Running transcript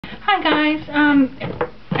Hi guys,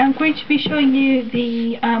 I'm going to be showing you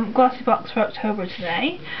the GlossyBox for October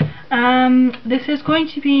today. This is going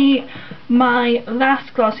to be my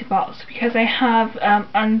last GlossyBox because I have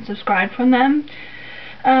unsubscribed from them.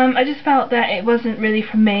 I just felt that it wasn't really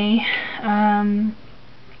for me. A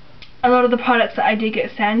lot of the products that I did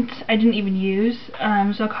get sent I didn't even use,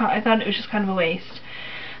 so I thought it was just kind of a waste.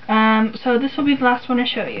 So this will be the last one I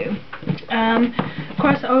show you. Of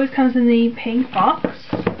course it always comes in the pink box.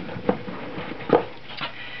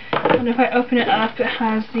 And if I open it up, it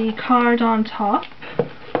has the card on top.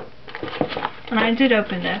 And I did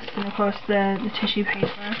open this, and of course the tissue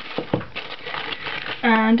paper.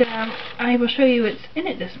 And I will show you what's in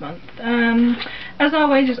it this month. As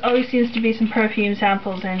always, there always seems to be some perfume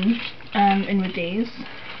samples in with these.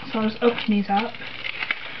 So I'll just open these up.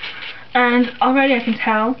 And already I can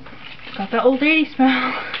tell it's got that old lady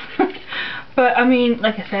smell. But I mean,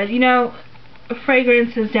 like I said, you know,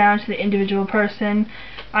 fragrance is down to the individual person.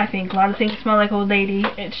 I think a lot of things smell like old lady.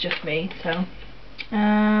 It's just me, so.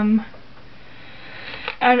 And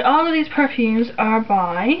all of these perfumes are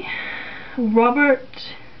by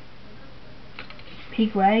Robert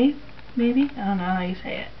Piguet, maybe? I don't know how you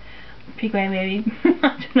say it. Piguet, maybe.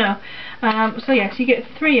 I don't know. So yes, you get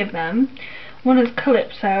 3 of them. One is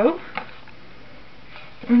Calypso.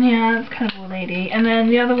 Yeah, it's kind of old lady. And then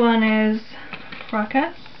the other one is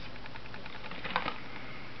Fracas.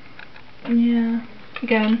 Yeah.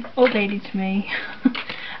 Again, old lady to me.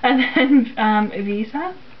 And then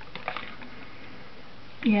Visa.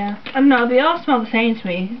 Yeah, I don't know, they all smell the same to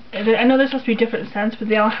me. I know there's supposed to be different scents, but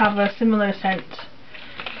they all have a similar scent.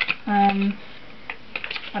 I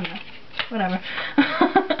don't know, whatever.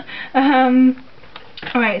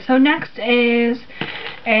 Alright, so next is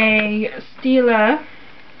a Stila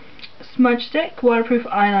Smudge Stick Waterproof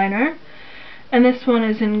Eyeliner. And this one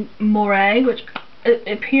is in Moray, which it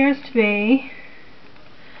appears to be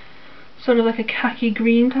sort of like a khaki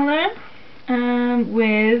green colour,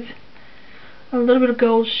 with a little bit of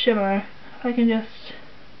gold shimmer. If I can just,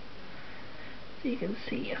 so you can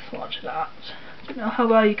see a swatch of that. I don't know how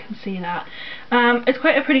well you can see that. It's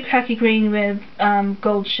quite a pretty khaki green with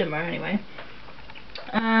gold shimmer anyway.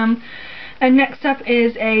 And next up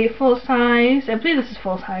is a full size, I believe this is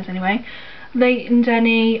full size anyway, Leighton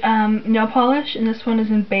Denny nail polish, and this one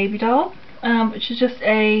is in Baby Doll, which is just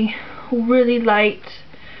a really light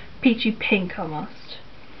peachy pink almost.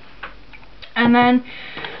 And then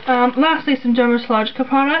lastly, some Dermatologica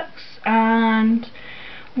products, and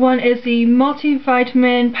one is the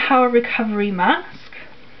Multivitamin Power Recovery Mask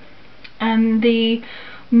and the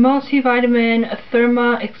Multivitamin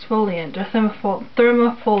Therma Exfoliant, or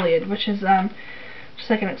Thermofoliant, which is just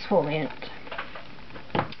like an exfoliant.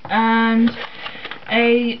 And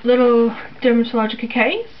a little Dermatologica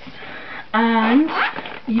case, and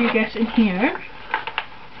you get in here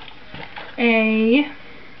a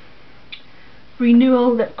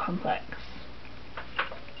Renewal Lip Complex.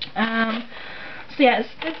 So yes,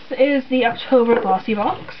 this is the October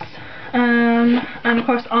GlossyBox. And of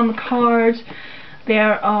course on the card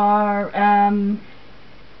there are,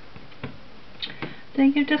 did I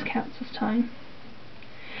give discounts this time?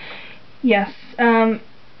 Yes,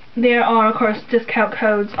 there are of course discount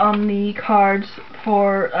codes on the cards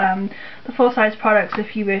for the full-size products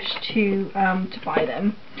if you wish to buy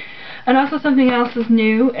them. And also something else is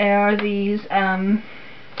new are these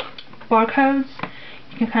barcodes.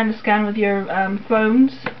 You can kind of scan with your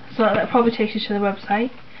phones, so that probably takes you to the website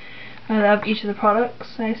of each of the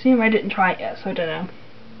products. I assume I didn't try it yet, so I don't know.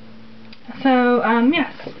 So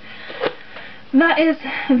yes, that is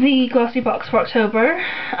the GlossyBox for October.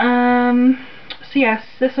 So yes,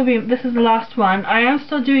 this is the last one. I am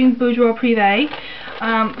still doing Boudoir Privé.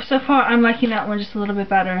 So far I'm liking that one just a little bit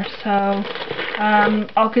better, so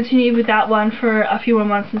I'll continue with that one for a few more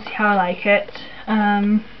months and see how I like it.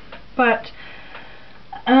 But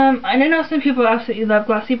I know some people absolutely love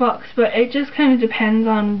GlossyBox, but it just kind of depends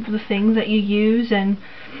on the things that you use, and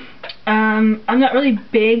I'm not really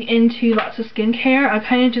big into lots of skincare. I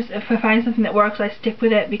kind of just, if I find something that works, I stick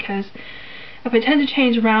with it, because if I tend to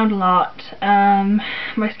change around a lot,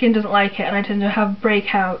 my skin doesn't like it, and I tend to have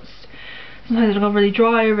breakouts. Sometimes it'll go really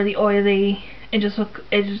dry or really oily. It just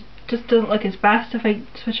doesn't look its best if I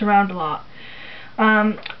switch around a lot.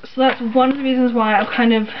 So that's one of the reasons why I'm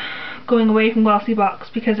kind of going away from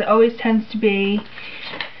GlossyBox, because it always tends to be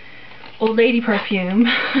old lady perfume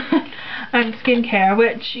and skincare,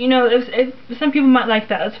 which, you know, if some people might like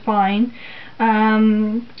that, that's fine.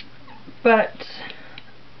 But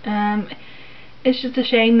it's just a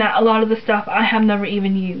shame that a lot of the stuff I have never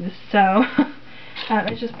even used, so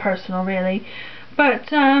it's just personal really.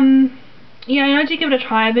 But yeah, I did give it a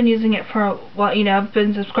try. I've been using it for, well, you know, I've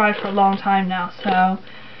been subscribed for a long time now, so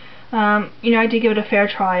you know, I did give it a fair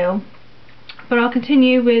trial. But I'll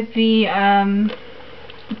continue with the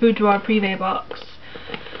Boudoir Privé box,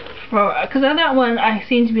 because that one I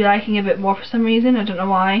seem to be liking a bit more for some reason. I don't know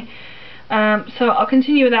why. So I'll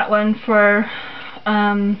continue with that one for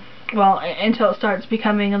well, until it starts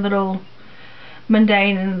becoming a little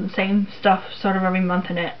mundane and the same stuff sort of every month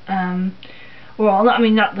in it. Well, I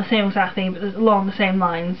mean, not the same exact thing, but along the same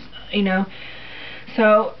lines, you know.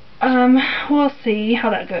 So we'll see how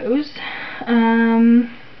that goes.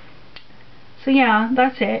 So yeah,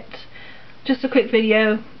 that's it. Just a quick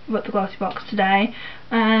video about the GlossyBox today,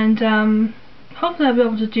 and hopefully I'll be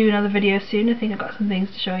able to do another video soon. I think I've got some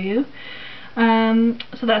things to show you.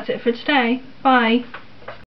 So that's it for today. Bye.